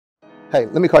Hey,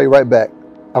 let me call you right back.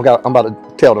 I'm about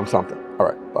to tell them something. All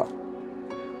right, bye.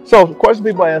 So the question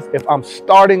people ask, if I'm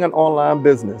starting an online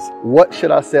business, what should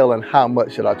I sell and how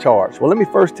much should I charge? Well, let me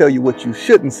first tell you what you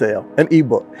shouldn't sell, an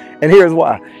ebook. And here's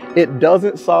why. It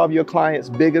doesn't solve your client's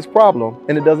biggest problem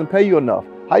and it doesn't pay you enough.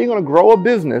 How are you going to grow a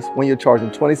business when you're charging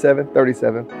 $27,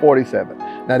 $37,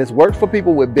 $47? Now this works for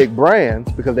people with big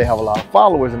brands because they have a lot of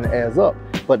followers and it adds up,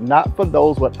 but not for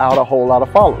those without a whole lot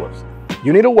of followers.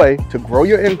 You need a way to grow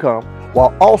your income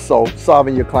while also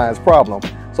solving your client's problem.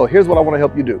 So here's what I want to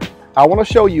help you do. I want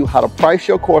to show you how to price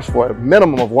your course for a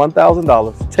minimum of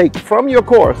 $1,000, take from your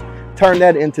course, turn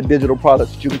that into digital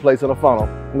products that you can place in a funnel.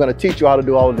 I'm going to teach you how to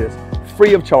do all of this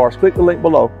free of charge. Click the link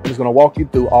below. I'm just going to walk you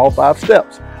through all 5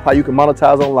 steps, how you can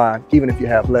monetize online, even if you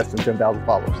have less than 10,000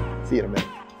 followers. See you in a minute.